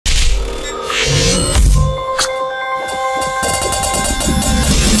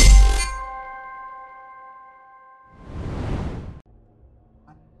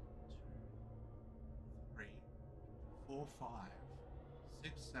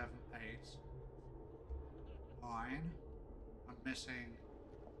7, 8, 9. I'm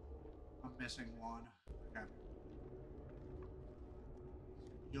missing one. Okay.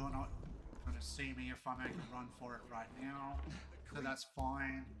 You're not going to see me if I make a run for it right now, so that's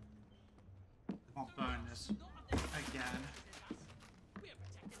fine. I'll burn this again.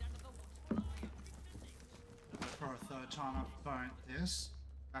 But for a third time I've burnt this.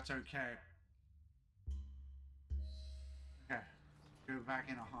 That's okay. Okay. Go back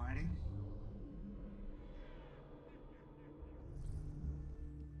into hiding.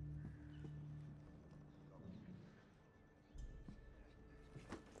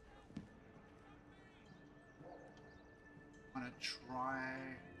 I'm gonna try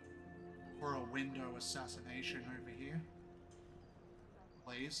for a window assassination over here.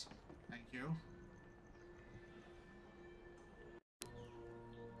 Please. Thank you.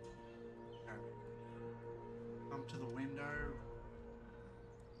 Okay. Come to the window.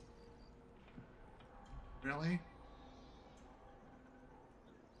 Really?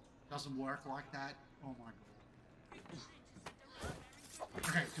 Doesn't work like that? Oh my god.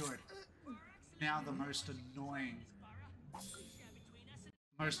 Okay, good. Now the most annoying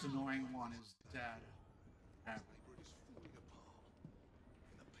one is dead. Okay.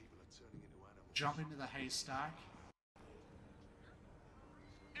 Jump into the haystack.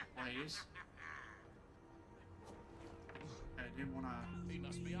 Please. Okay, He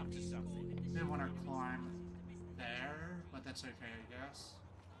must be up to something. didn't wanna climb there, but that's okay, I guess.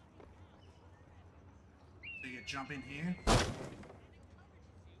 So you jump in here.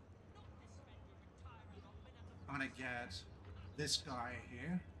 I'm gonna get this guy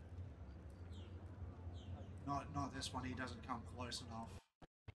here. Not this one, he doesn't come close enough.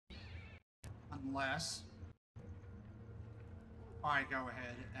 Unless I go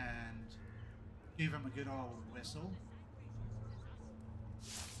ahead and give him a good old whistle.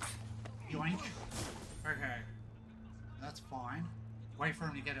 Yoink. Okay. That's fine. Wait for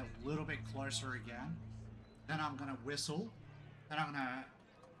him to get a little bit closer again. Then I'm gonna whistle. Then I'm gonna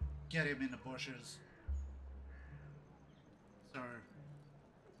get him in the bushes. So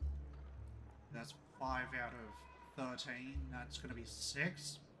that's 5 out of 13. That's gonna be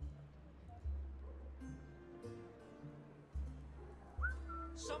 6.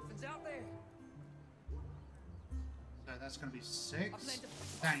 Something's out there. So that's gonna be 6.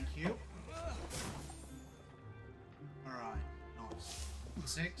 Thank you. Alright, nice.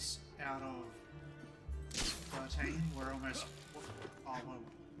 6 out of 13. We're almost... Oh, well,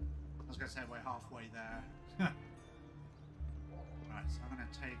 I was gonna say we're halfway there. Right, so I'm gonna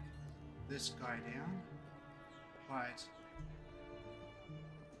take this guy down. But...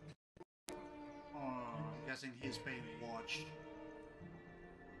 Oh, I'm guessing he's being watched.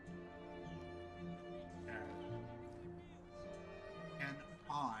 Okay. And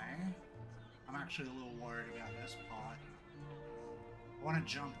I'm actually a little worried about this part. I want to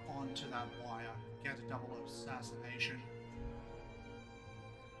jump onto that wire, get a double assassination.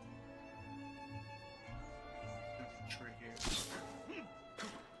 It's gonna be tricky.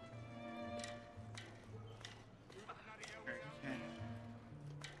 Okay, can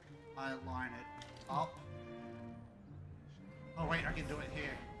I line it up? Oh wait, I can do it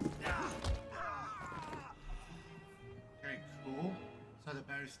here. Okay, cool. So they're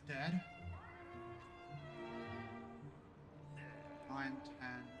both dead. 9, 10,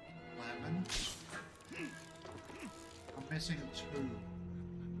 11. I'm missing 2.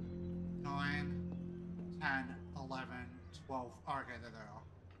 9, 10, 11, 12. Oh, okay, there they are.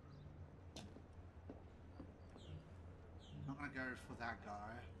 I'm gonna go for that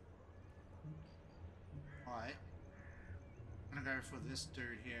guy. Alright. I'm gonna go for this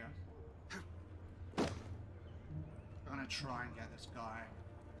dude here. I'm gonna try and get this guy.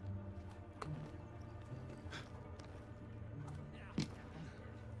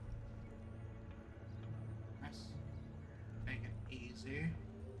 Nice. Take it easy.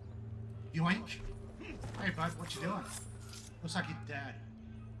 Yoink! Hey bud, what you doing? Looks like you're dead.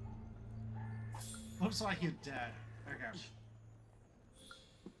 Looks like you're dead. Okay.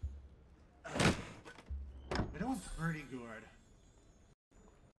 We're doing pretty good.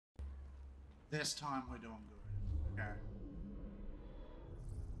 This time we're doing good. Okay.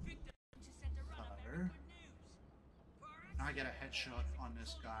 So, now I get a headshot on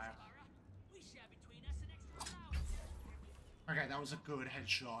this guy. Okay, that was a good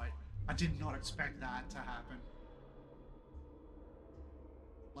headshot. I did not expect that to happen.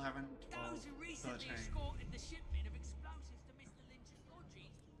 11, 12, 13.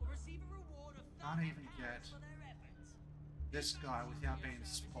 Can't even get this guy without being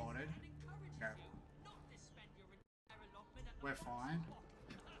spotted. Okay. We're fine.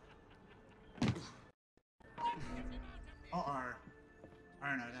 Uh-oh.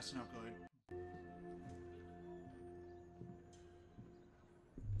 Oh no, that's not good.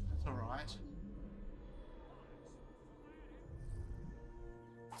 That's alright.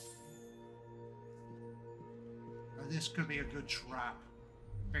 This could be a good trap.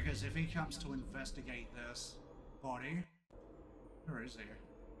 Because if he comes to investigate this body... Where is he?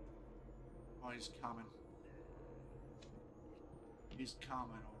 Oh, he's coming. He's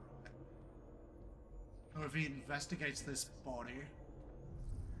coming, alright. So if he investigates this body,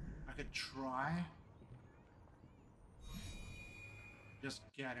 I could try. Just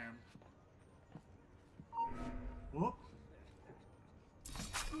get him. Whoop.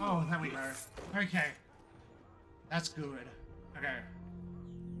 Oh, there we go. Okay. That's good. Okay.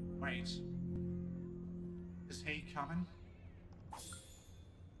 Wait. Is he coming?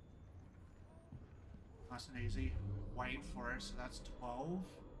 Nice and easy. Wait for it. So that's 12.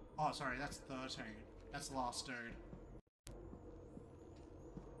 Oh, sorry. That's 13. That's the last dude.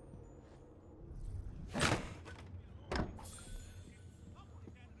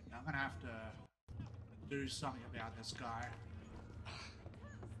 I'm gonna have to do something about this guy.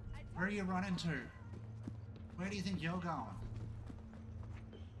 Where are you running to? Where do you think you're going?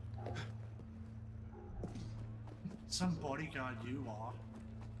 Some bodyguard you are.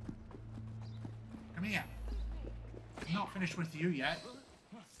 Come here. I'm not finished with you yet.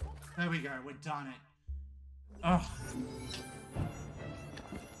 There we go, we're done it. Oh.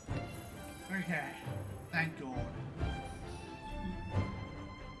 Okay, thank God.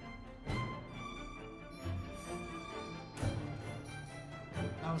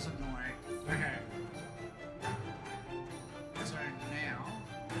 That was annoying. Okay. So now,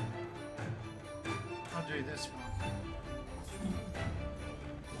 I'll do this one.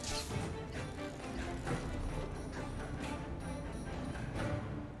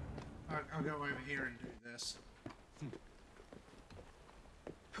 I'll go over here and do this.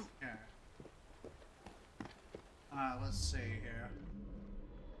 Okay. Let's see here.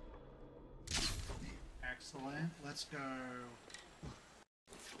 Excellent. Let's go.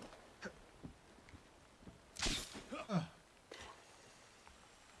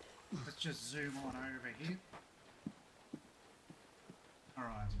 Let's just zoom on over here.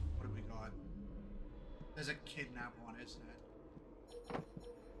 Alright, what do we got? There's a kidnap one, isn't it?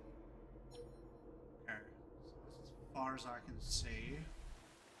 Okay, so as far as I can see,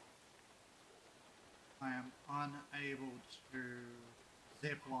 I am unable to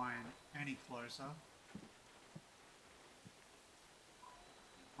zip line any closer.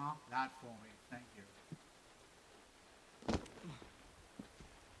 Mark that for me, thank you.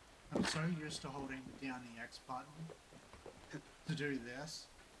 I'm so used to holding down the X button to do this,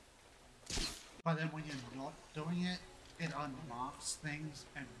 but then when you're not doing it, it unmarks things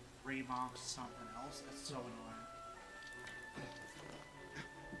and remarks something else. That's so annoying.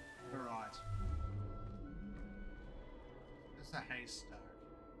 Alright. There's the haystack.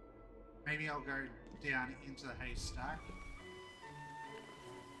 Maybe I'll go down into the haystack.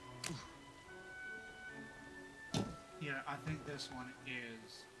 Yeah, I think this one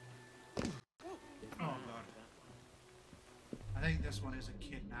is... Oh god. I think this one is a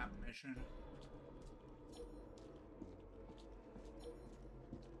kidnap mission.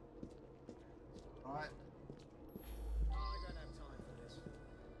 Right. I don't have time for this.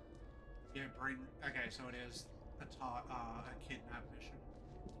 Yeah, bring... Okay, so it is a kidnap mission.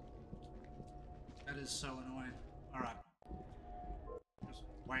 That is so annoying. Alright. Just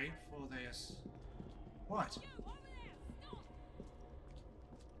wait for this. What?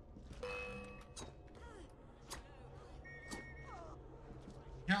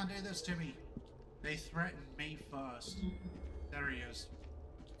 You can't do this to me. They threatened me first. There he is.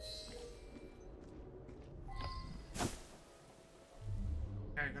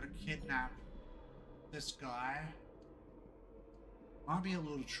 Okay, gotta kidnap this guy. Might be a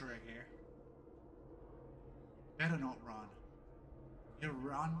little tricky. Better not run. You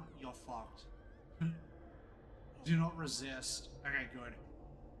run, you're fucked. Do not resist. Okay, good.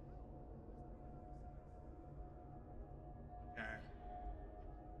 Okay.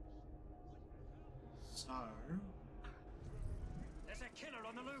 So... There's a killer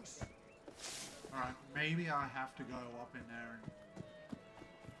on the loose. Alright, maybe I have to go up in there and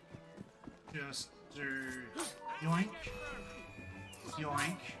just do yoink,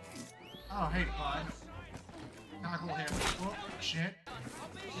 yoink. Oh, hey, bud. Tackle him. Oh, shit.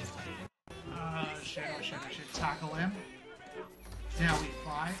 Shit, oh shit, I should tackle him. Now we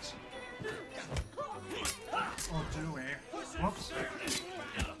fight. Or do we? Whoops.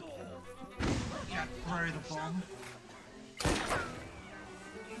 Yeah, throw the bomb.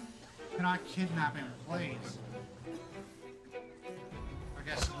 Can I kidnap him, please?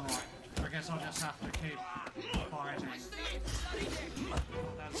 guess I'll just have to keep fighting.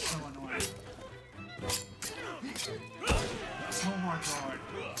 That's so annoying. Oh my god.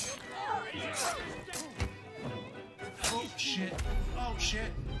 Oh shit. Oh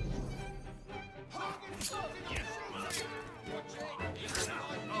shit.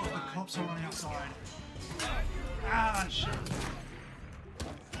 Oh, the cops are running outside. Ah, shit.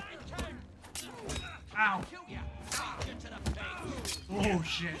 Ow. Oh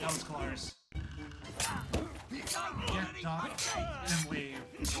shit, that was close. Get ducked and leave.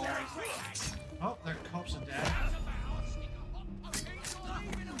 Oh, the cops are dead.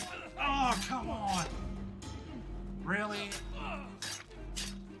 Oh, come on. Really?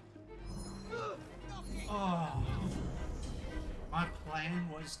 Oh. My plan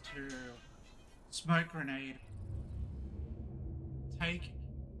was to smoke grenade, take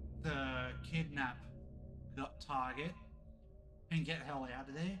the kidnap target, and get hell out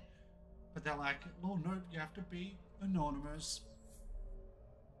of there. But they're like, oh no, you have to be anonymous.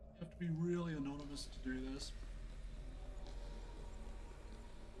 You have to be really anonymous to do this.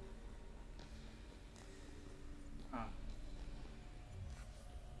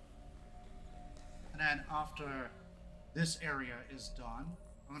 And then after this area is done,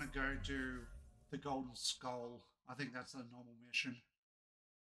 I'm gonna go do the Golden Skull. I think that's a normal mission.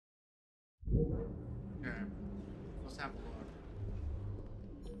 Okay, let's have a look.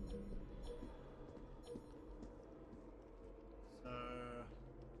 So,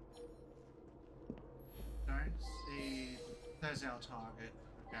 don't see. There's our target.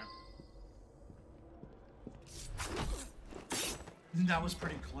 Okay. That was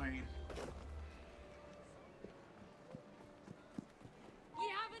pretty clean.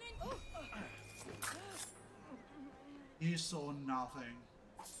 You saw nothing.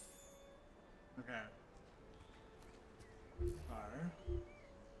 Okay. So,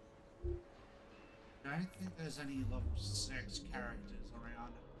 I don't think there's any level 6 characters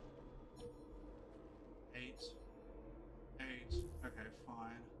around. 8. Okay,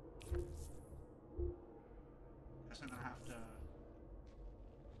 fine. Guess I'm gonna have to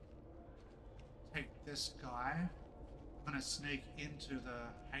take this guy. I'm gonna sneak into the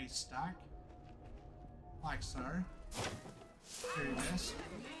haystack. Like so. Do this.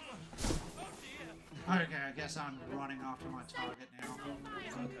 Okay, I guess I'm running after my target now.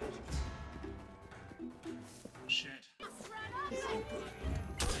 Shit.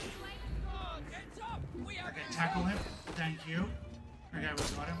 Okay, tackle him. Thank you. Okay, we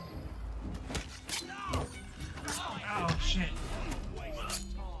got him. Oh, shit.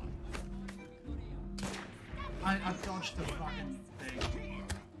 I dodged the fucking thing.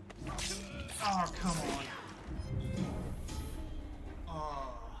 Oh, come on.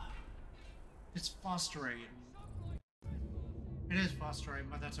 Oh. It's frustrating. It is frustrating,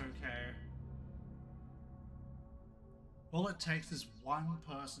 but that's okay. All it takes is one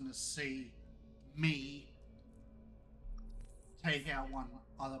person to see me take out one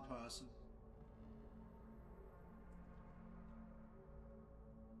other person.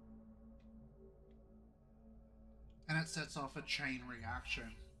 And it sets off a chain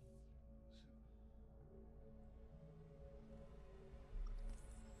reaction.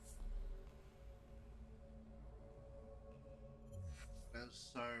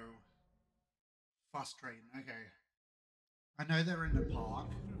 That's so frustrating. Okay. I know they're in the park.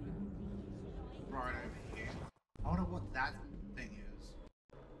 Right over here. I wonder what that thing is.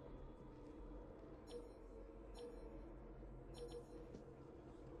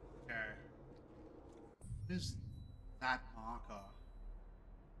 Okay. What is that marker?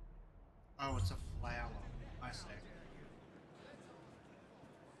 Oh, it's a flower. I see.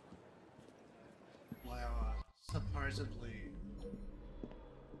 Flower. Supposedly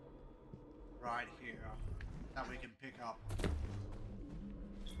right here that we can pick up.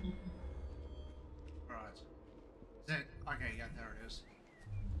 Right. Is it? Okay, yeah, there it is.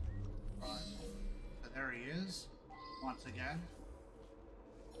 Right. So there he is. Once again.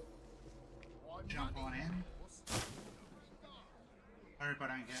 Jump on in. Hope I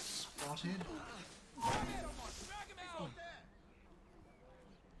don't get spotted.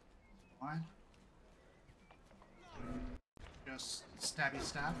 Fine. Just stabby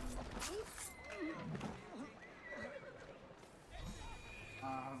stab.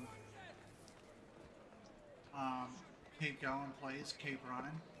 Keep going, please. Keep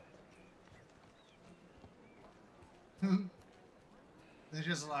running. They're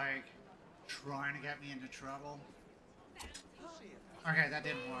just like trying to get me into trouble. Okay, that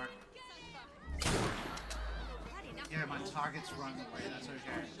didn't work. Yeah, my target's running away. That's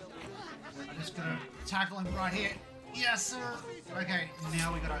okay. I'm just gonna tackle him right here. Yes, sir. Okay,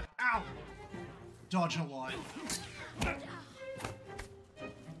 now we gotta... Ow! Dodge a light.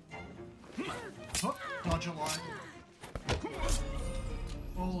 Hook, dodge a light.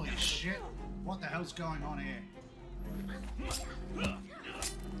 Holy shit. What the hell's going on here?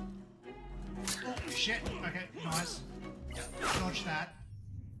 Oh, shit. Okay, nice. Dodge that.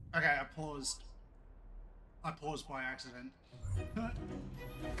 Okay, I paused. I paused by accident.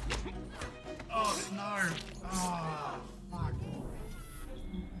 Oh, no. Oh, fuck.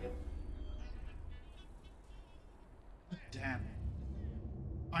 Damn.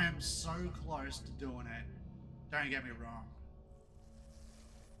 I am so close to doing it. Don't get me wrong.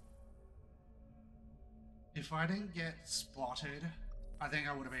 If I didn't get spotted, I think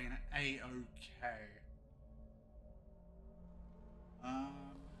I would have been A-okay.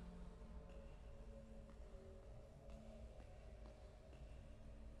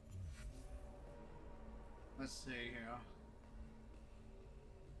 Let's see here.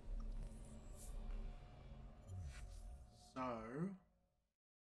 So,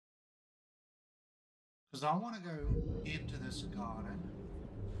 because I want to go into this garden,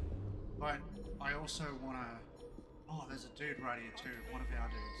 but I also want to... Oh, there's a dude right here too, one of our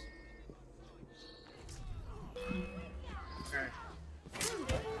dudes. Okay,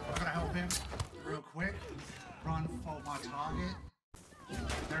 I'm gonna help him real quick. Run for my target.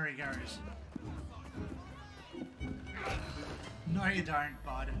 There he goes. No you don't,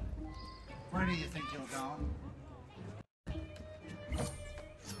 bud. Where do you think you're going?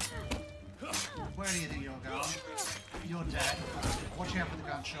 Where do you think you're going? You're dead. Watch out for the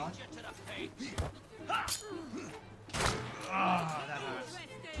gunshot. Ah, that hurts.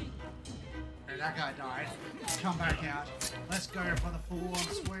 Okay, that guy died. Come back out. Let's go for the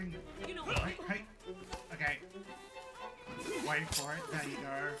full-on swing. Hey, hey. Okay. Wait for it. There you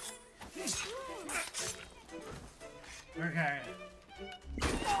go. Okay.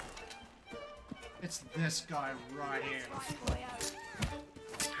 It's this guy right here.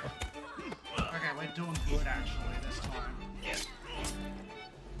 Okay, we're doing good actually this time.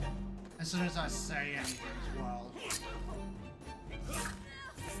 As soon as I say anything as well.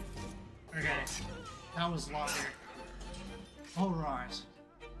 Okay, that was lucky. Alright.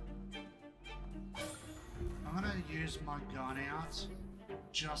 I'm gonna use my gun out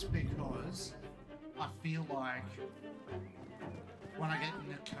just because I feel like when I get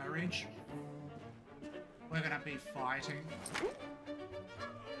into courage, we're gonna be fighting.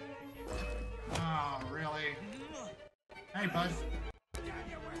 Oh, really? Hey, bud.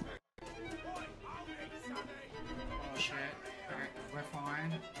 Oh, shit. Okay, we're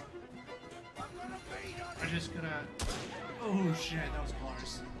fine. I just gotta... Oh, shit, that was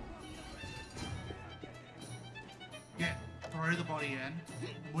close. Yeah, throw the body in.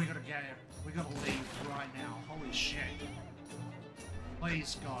 We gotta get it. We gotta leave right now. Holy shit.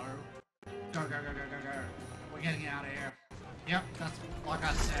 Please go. Go, go, go, go, go, go. We're getting out of here. Yep, that's like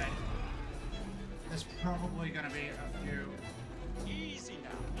I said. There's probably gonna be a few. Easy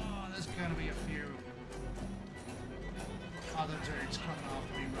now. Oh, there's gonna be a few other dudes coming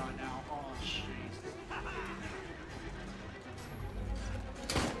after me right now. Oh, jeez.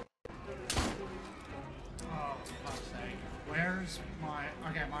 Oh, for fuck's sake. Where's my...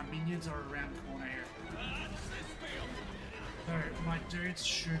 Okay, my minions are around the corner here. So, my dudes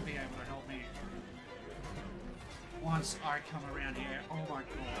should be able to help me once I come around here. Oh my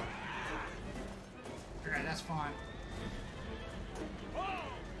god. Okay, that's fine.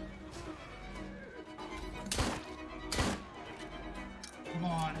 Come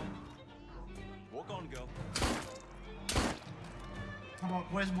on. Walk on, go. Come on,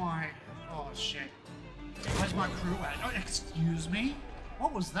 where's my... Oh, shit. Where's my crew at? Oh, excuse me?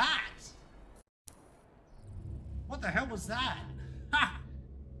 What was that? What the hell was that? Ha!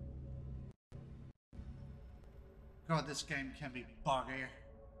 God, this game can be buggy.